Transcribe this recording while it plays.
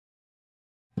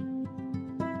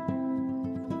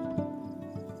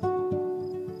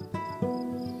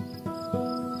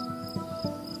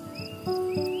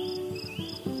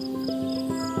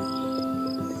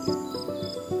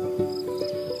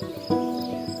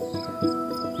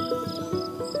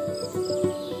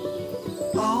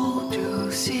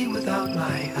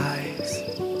my eyes.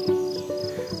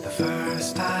 The first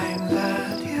time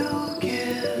that you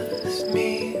kissed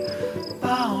me,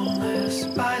 boundless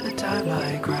by the time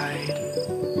I cried.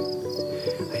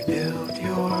 I built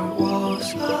your walls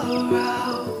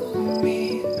around me.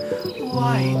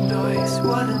 White noise,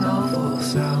 what an awful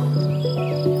sound.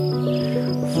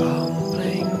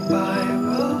 Fumbling by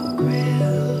Rock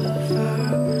River,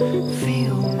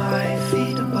 feel my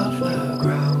feet above the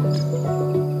ground.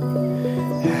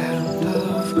 Hand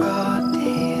of God,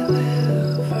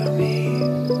 deliver me.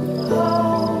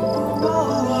 Oh,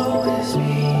 woe is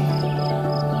me.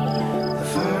 The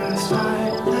first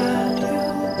time that you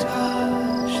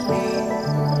touched me,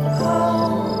 oh,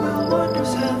 will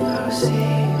wonders ever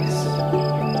cease?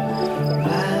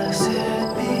 Blessed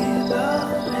be the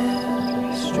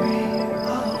mystery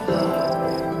of love.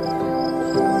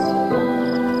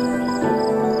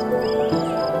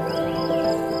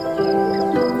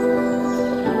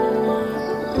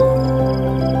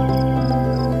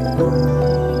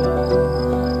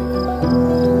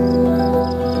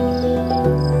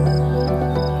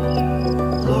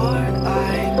 Lord,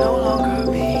 I no longer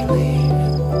believe,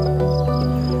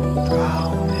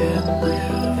 drowned in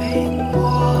living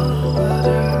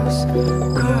waters,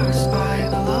 cursed by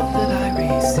the love that I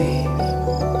receive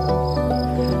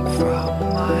from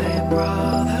my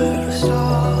brother's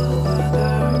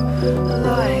daughter,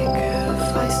 like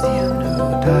Ephysian who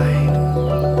died,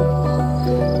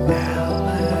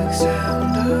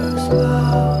 Alexander's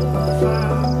lover.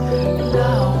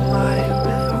 Now my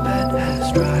riverbed has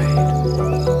dried.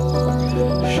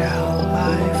 Shall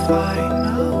I find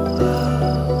no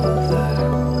other?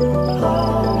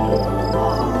 Oh,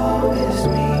 is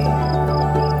me.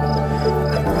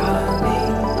 I'm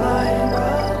running like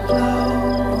a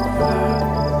clover.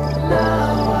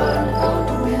 Now I'm prone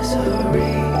to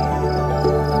misery.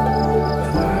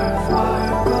 The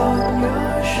birthmark on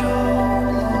your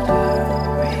shoulder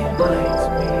reminds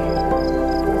me.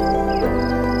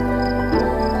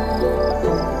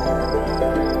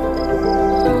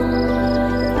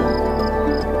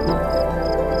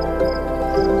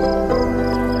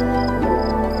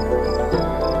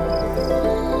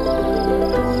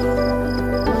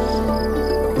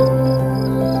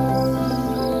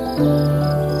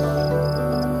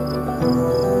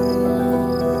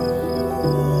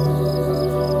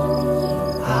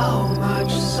 How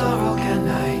much sorrow can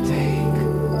I take?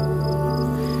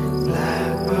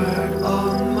 Blackbird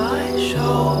on my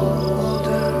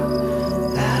shoulder,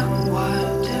 and what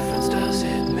difference does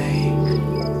it make?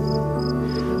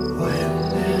 When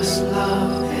this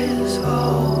love is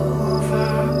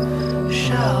over,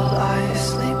 shall I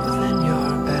sleep within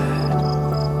your bed?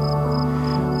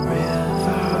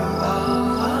 River of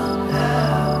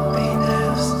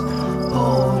unhappiness,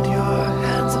 hold your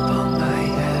hands upon my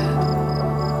head,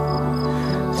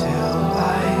 till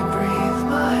I breathe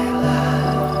my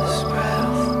last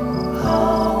breath.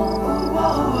 Oh,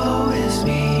 woe is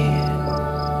me.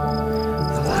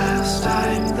 The last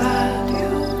time that you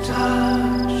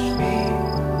touched me,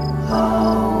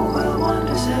 oh, will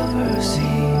wonders ever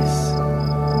cease?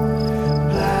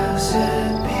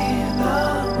 Blessed be the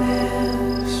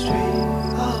mystery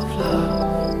of love.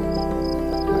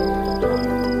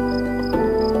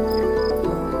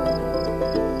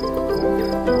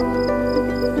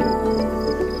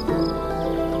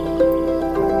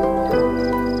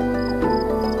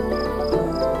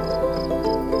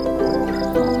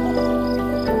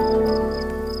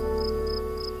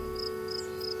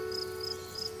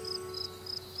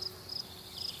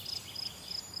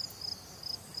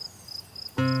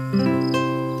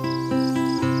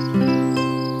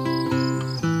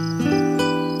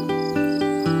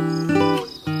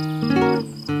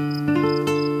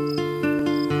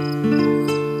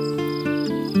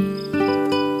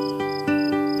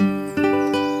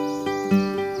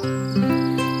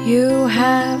 You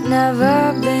have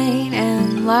never been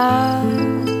in love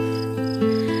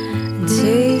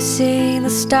until you see the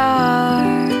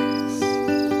stars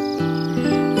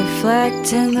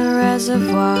reflect in the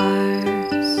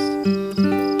reservoirs.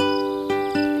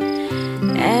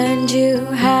 And you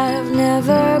have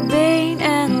never been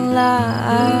in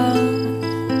love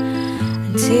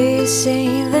until you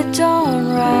see the dawn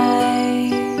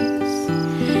rise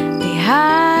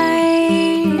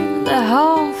behind the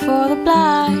home for the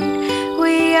blind.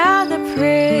 We are the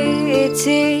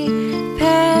pretty,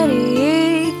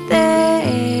 petty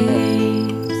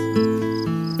things,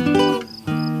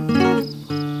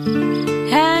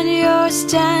 and you're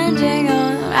standing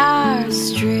on our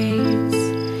streets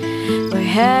where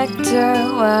Hector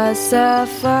Hector was the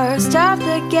first of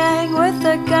the gang with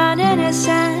a gun in his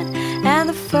hand, and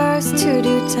the first to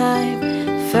do time,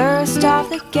 first of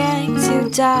the gang to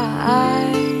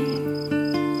die.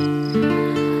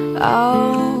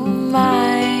 Oh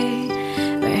my,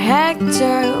 but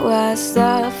Hector was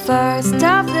the first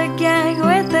of the gang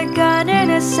with a gun in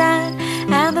his hand,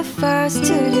 and the first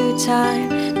to do time,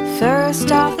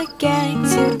 first of the gang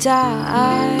to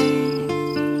die.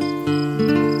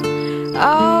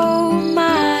 Oh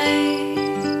my,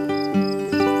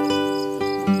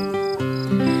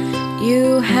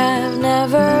 you have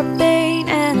never been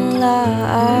in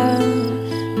love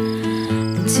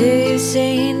until you've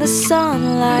seen the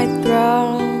sunlight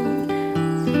thrown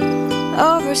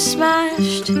over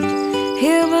smashed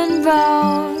human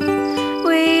bone.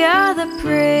 We are the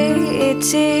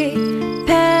pretty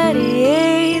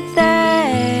petty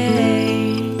things,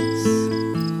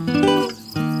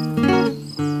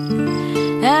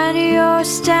 and you're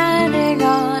standing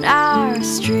on our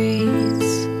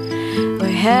streets,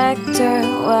 where Hector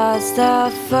was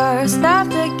the first of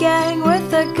the gang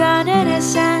with a gun in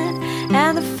his hand,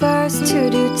 and the first to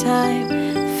do time,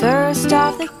 first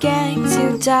of the gang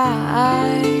to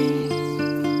die.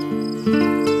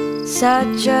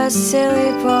 Such a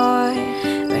silly boy,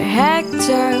 where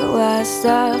Hector was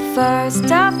the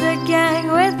first of the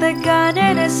gang with a gun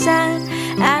in his hand,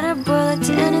 and a bullet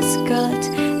in his gullet,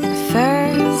 and the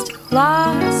first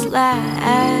lost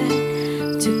lad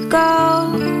to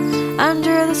go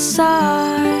under the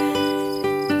sun.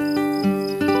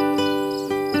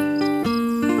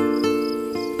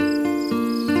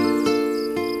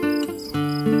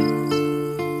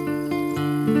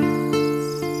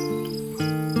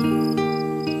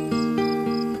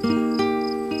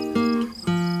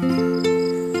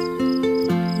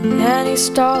 And he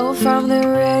stole from the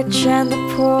rich and the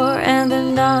poor, and the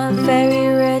not very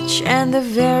rich and the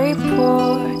very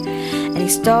poor, and he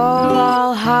stole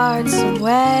all hearts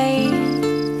away.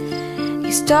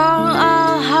 He stole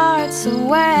all hearts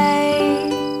away.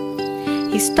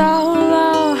 He stole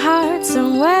all hearts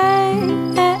away.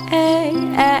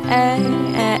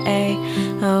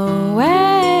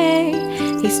 Away.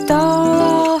 He stole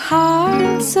all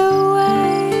hearts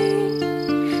away.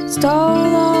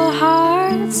 Stole all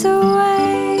hearts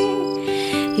away.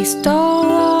 He stole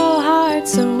all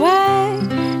hearts away.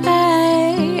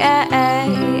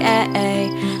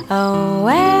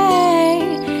 Away.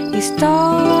 He stole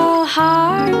all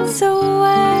hearts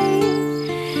away.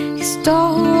 He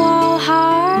stole all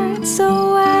hearts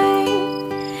away.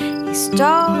 He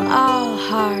stole all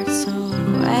hearts away.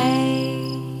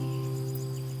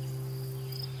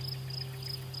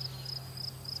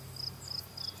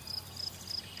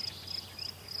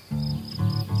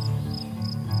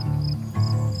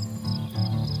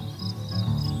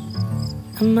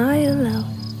 Am I allowed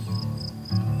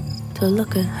to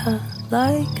look at her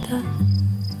like that?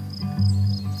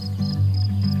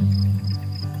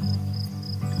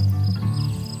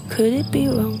 Could it be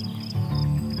wrong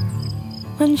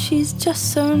when she's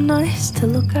just so nice to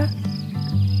look at?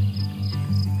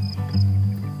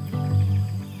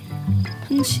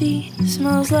 And she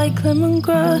smells like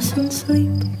lemongrass and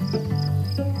sleep.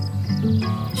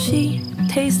 She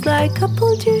tastes like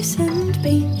apple juice and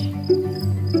peach.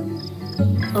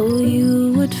 Oh,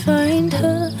 you would find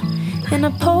her in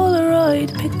a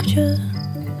Polaroid picture.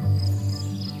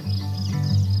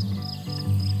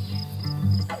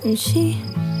 And she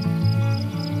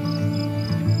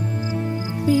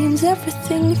means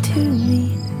everything to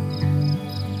me.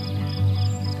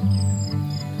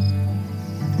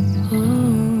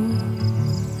 Oh,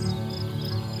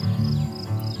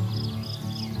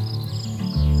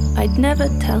 I'd never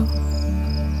tell.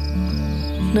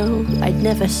 No, I'd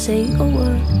never say a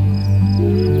word.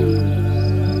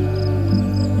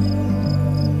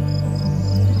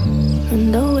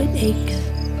 And though it aches,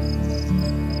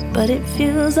 but it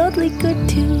feels oddly good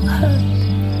to hurt.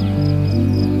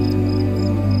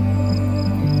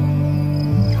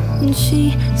 And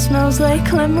she smells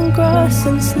like lemongrass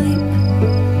and sleep.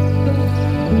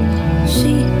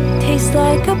 She tastes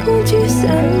like apple juice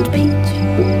and peach.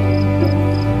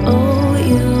 Oh,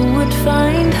 you would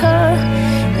find her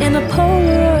in a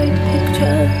Polaroid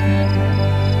picture.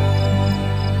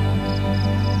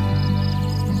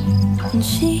 And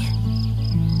she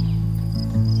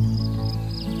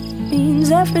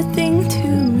means everything to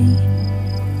me.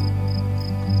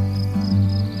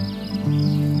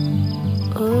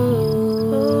 Oh.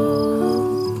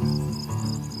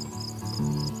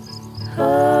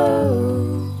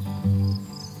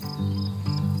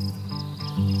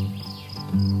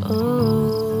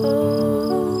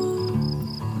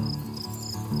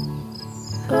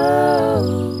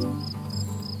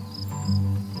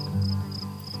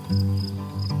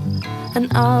 and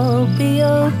I'll be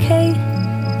okay,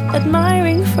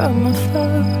 admiring from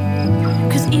afar.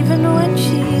 'Cause even when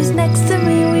she's next to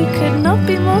me, we could not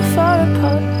be more far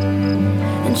apart.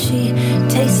 And she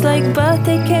tastes like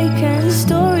birthday cake and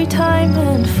story time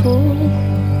and full.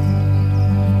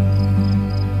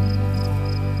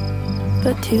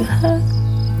 But to her,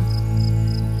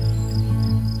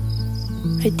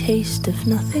 I taste of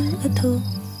nothing at all.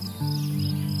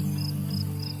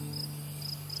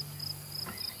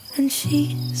 And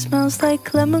she smells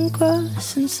like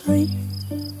lemongrass and sleep.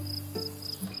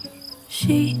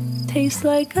 She tastes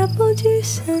like apple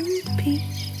juice and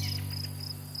peach.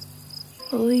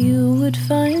 Or you would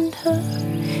find her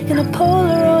in a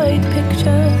Polaroid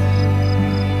picture.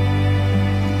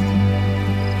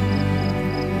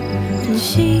 And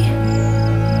she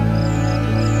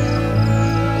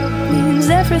means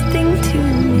everything to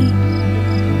me.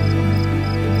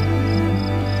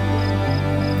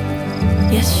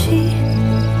 Yes, she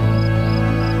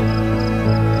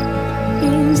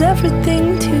means everything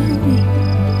to me.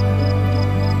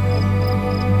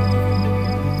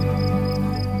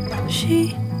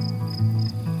 She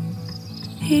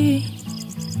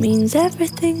means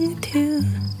everything to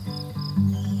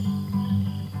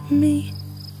me.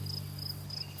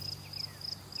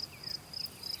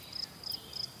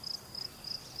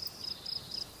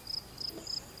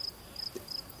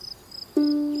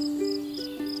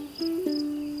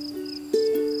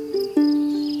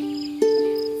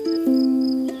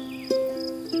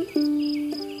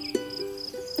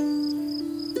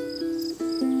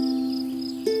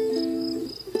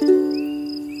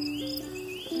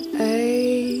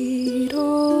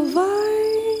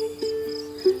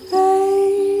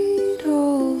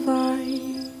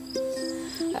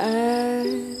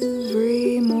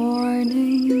 Every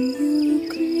morning you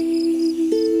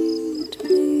greet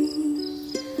me,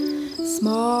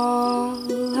 small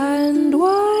and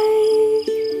white,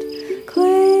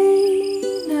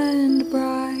 clean and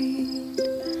bright.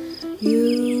 You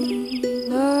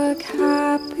look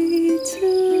happy to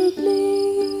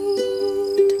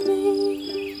meet me.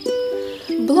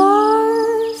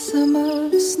 Blossom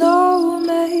of snow,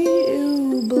 may you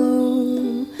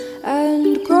bloom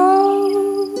and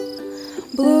grow,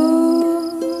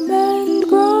 bloom and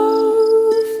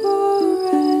grow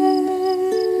forever.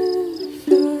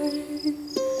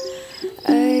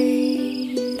 Edelweiss,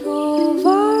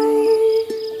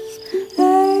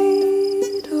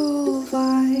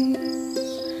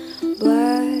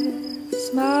 bless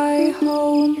my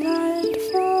homeland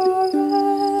forever.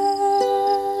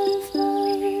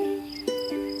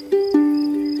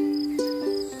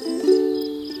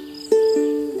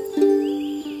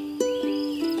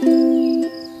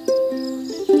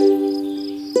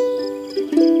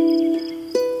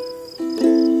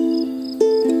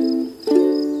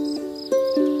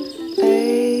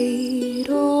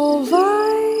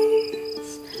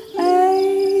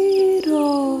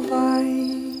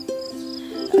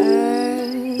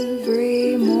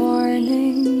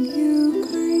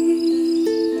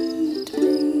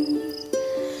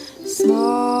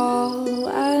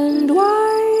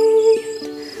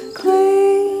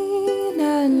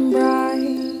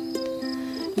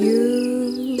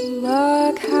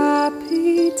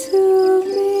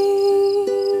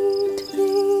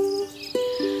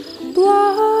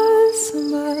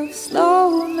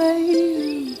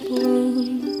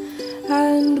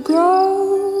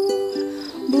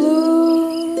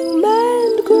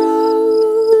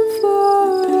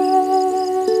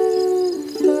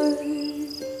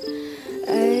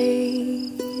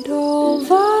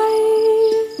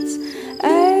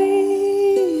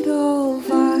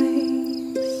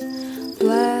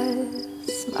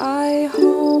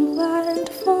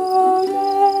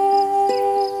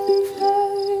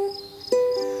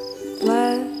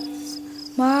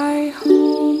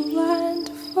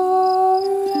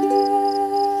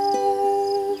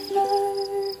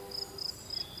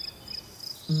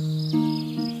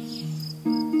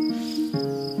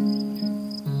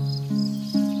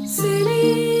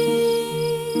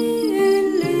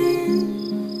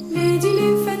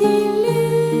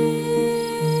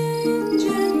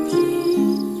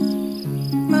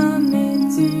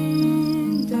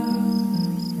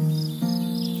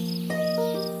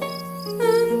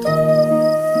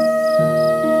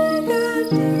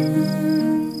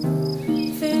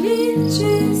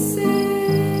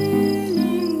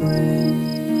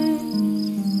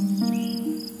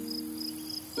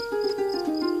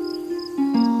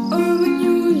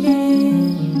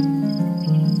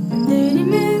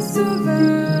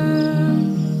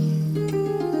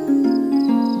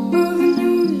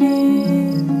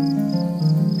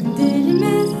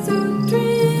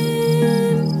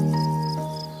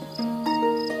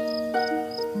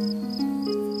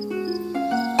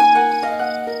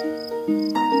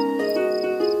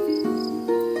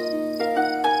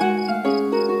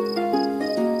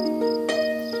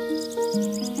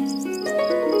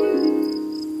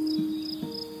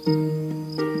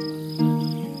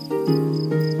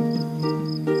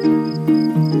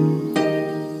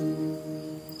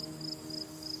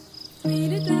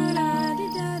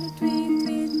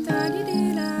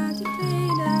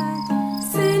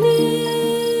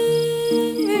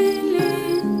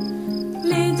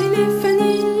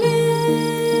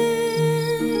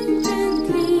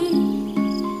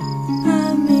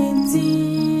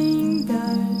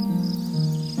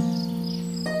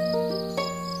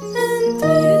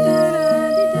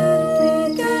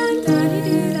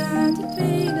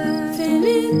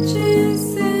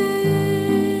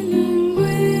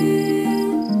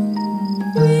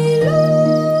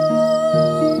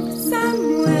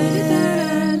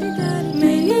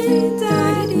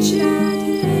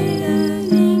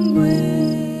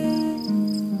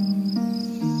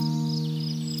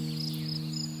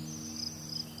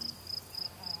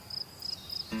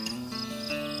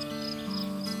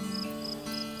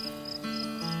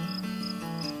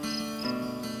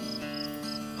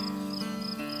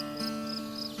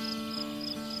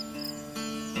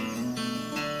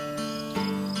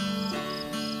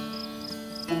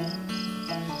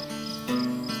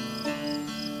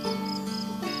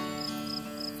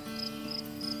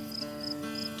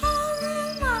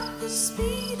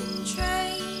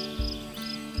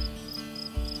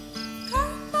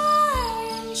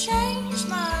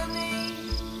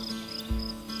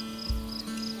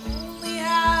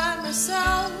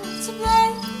 myself to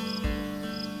blame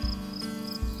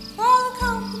for the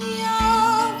company I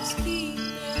was keeping.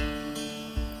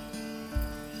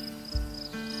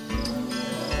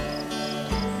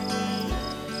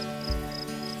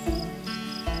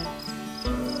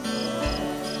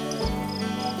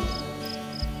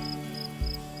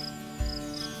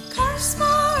 Curse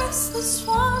my restless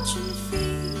wandering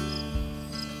feet,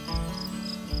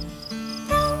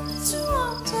 prone to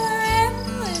wander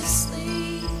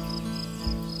endlessly.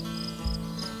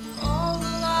 All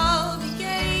the love he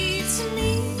gave to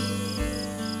me,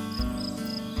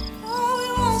 oh,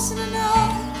 it wasn't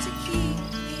enough to keep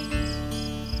me.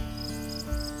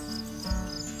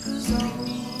 'Cause all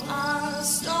I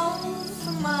stole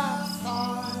from my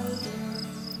father,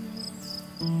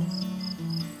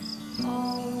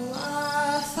 all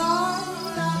I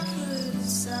thought I could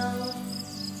sell,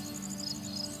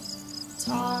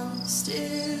 tossed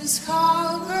his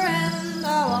cover and I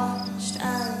watched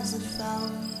as it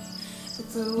fell. But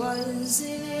there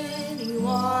wasn't any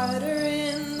water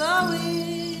in the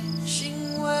wishing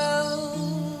well.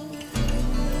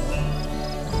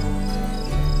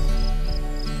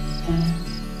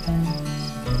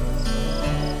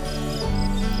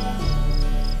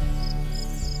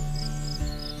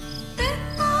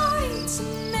 Midnights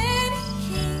and many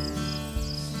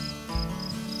kings,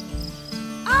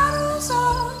 idols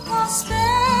of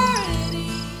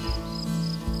prosperity,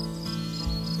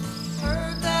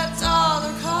 heard that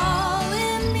dollar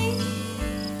calling me,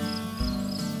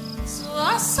 so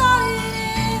I sought it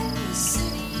in the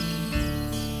city.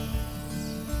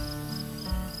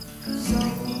 'Cause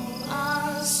all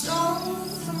I stole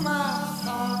from my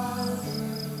father,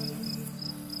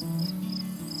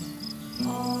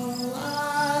 all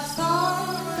I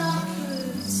thought I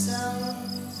could sell,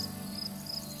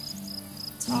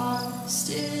 tossed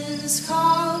his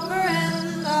cover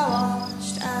and I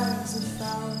watched as it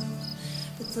fell.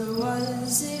 But there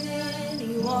wasn't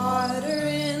any water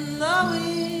in the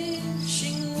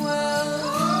wishing well.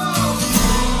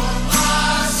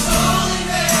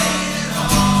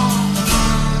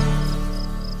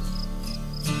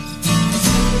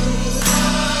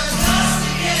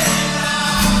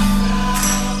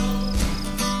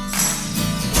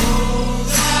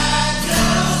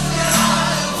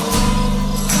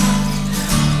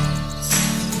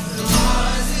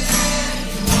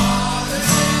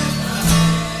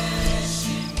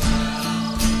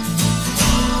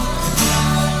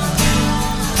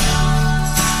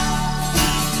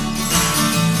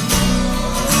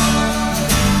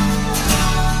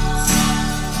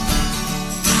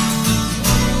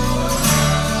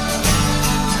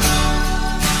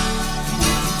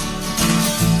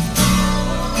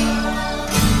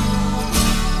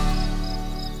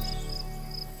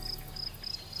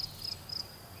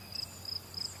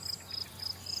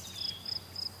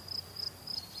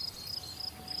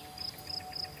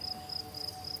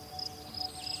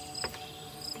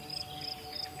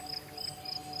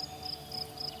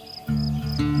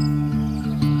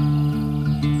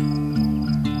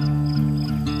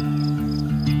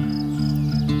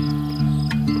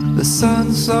 The sun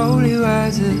slowly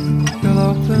rises, you'll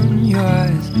open your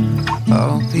eyes.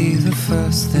 I'll be the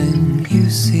first thing you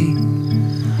see.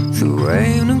 Through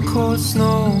rain and cold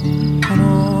snow, when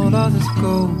all others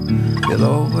go, you'll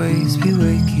always be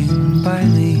waking by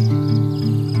me.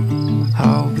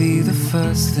 I'll be the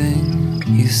first thing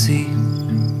you see.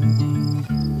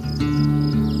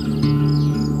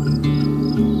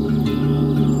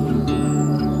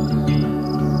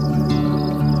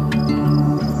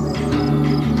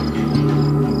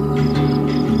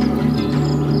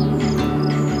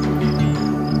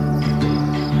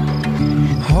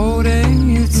 Holding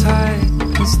you tight,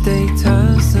 this day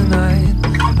turns to night.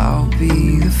 I'll be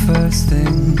the first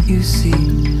thing you see.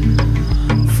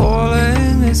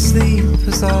 Falling asleep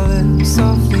as our lips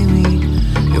softly meet,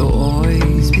 you'll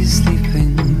always be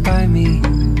sleeping by me.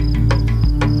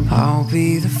 I'll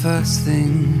be the first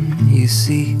thing you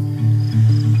see.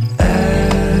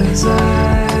 As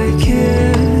I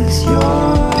kiss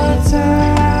your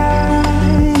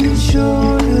tiny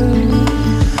shoulder,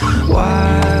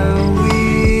 while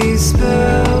we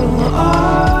spill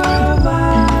our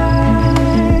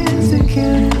minds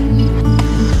again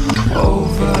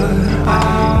over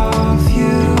our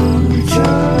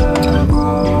future,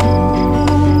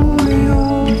 growing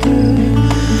older,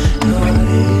 not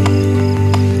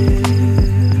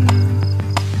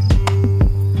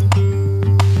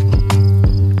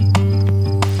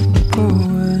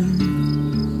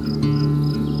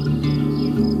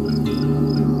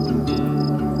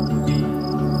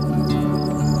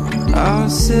Our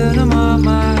cinema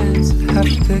minds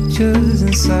have pictures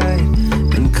inside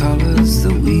and colors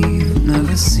that we've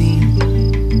never seen.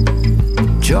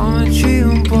 Geometry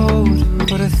on bold,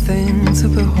 what a thing to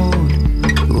behold.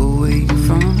 Awake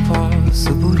from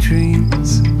impossible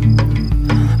dreams.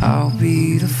 I'll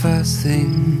be the first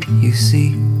thing you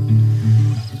see.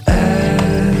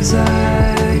 As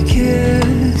I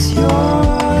kiss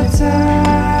your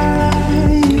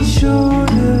tight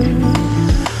shoulder,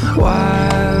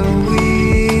 while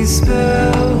we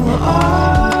spill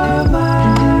our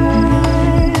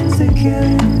minds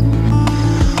again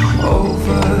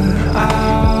over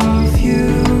our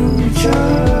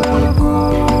future.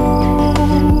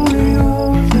 Growing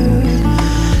older,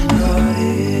 not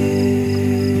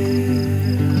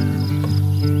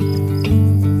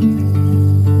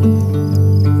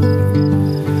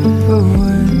but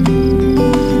when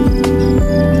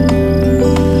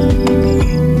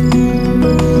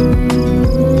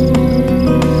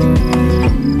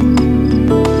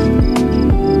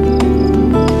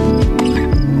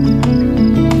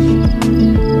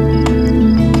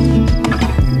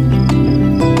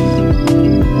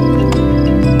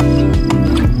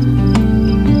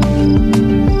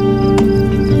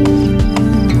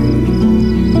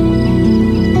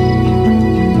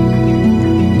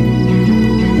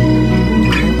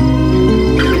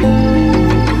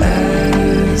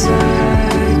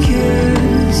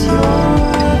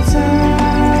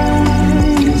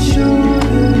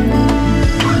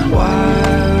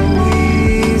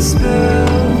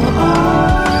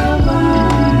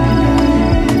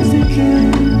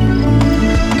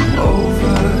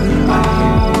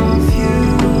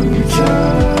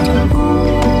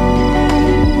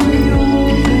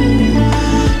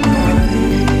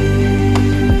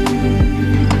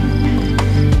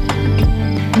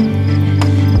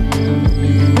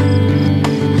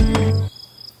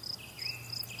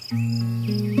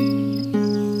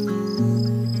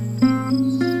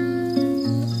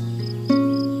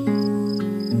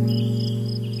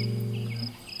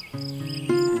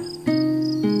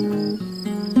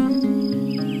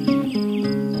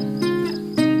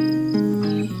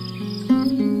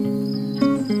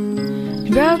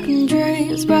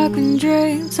broken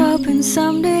dreams, hoping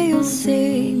someday you'll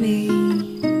see me.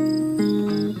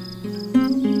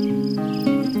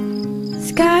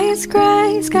 Sky is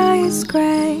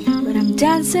gray, but I'm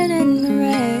dancing in the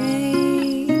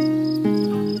rain.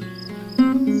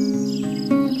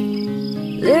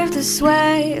 Live this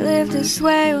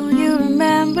way, will you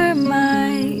remember my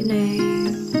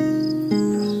name?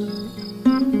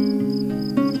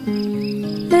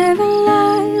 Live a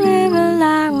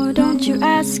lie, well don't you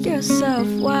ask yourself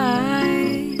why?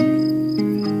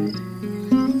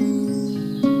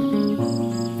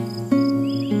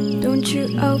 Don't you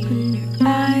open your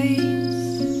eyes?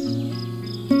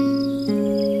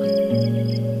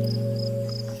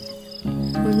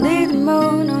 Only the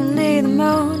moon, only the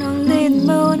moon, only the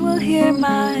moon will hear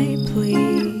my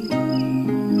plea.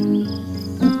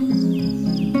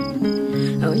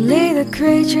 Only the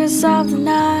creatures of the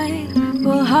night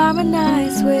will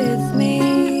harmonize with me.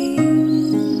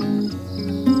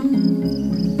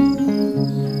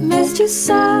 Missed you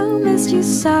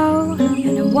so,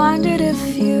 and I wondered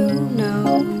if you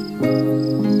know.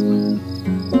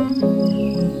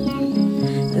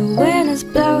 The wind has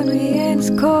blown me in this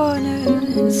corner,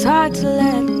 and it's hard to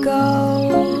let go.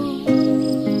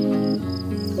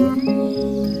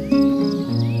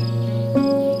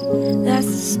 That's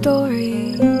the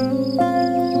story.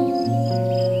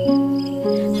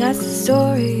 That's the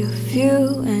story of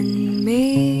you and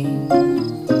me.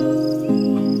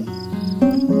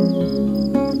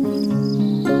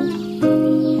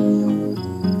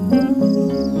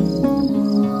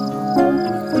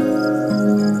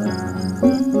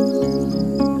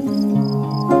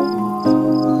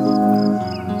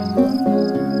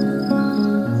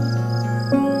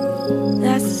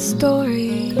 That's the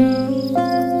story.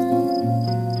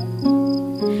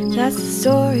 That's the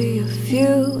story of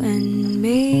you and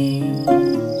me.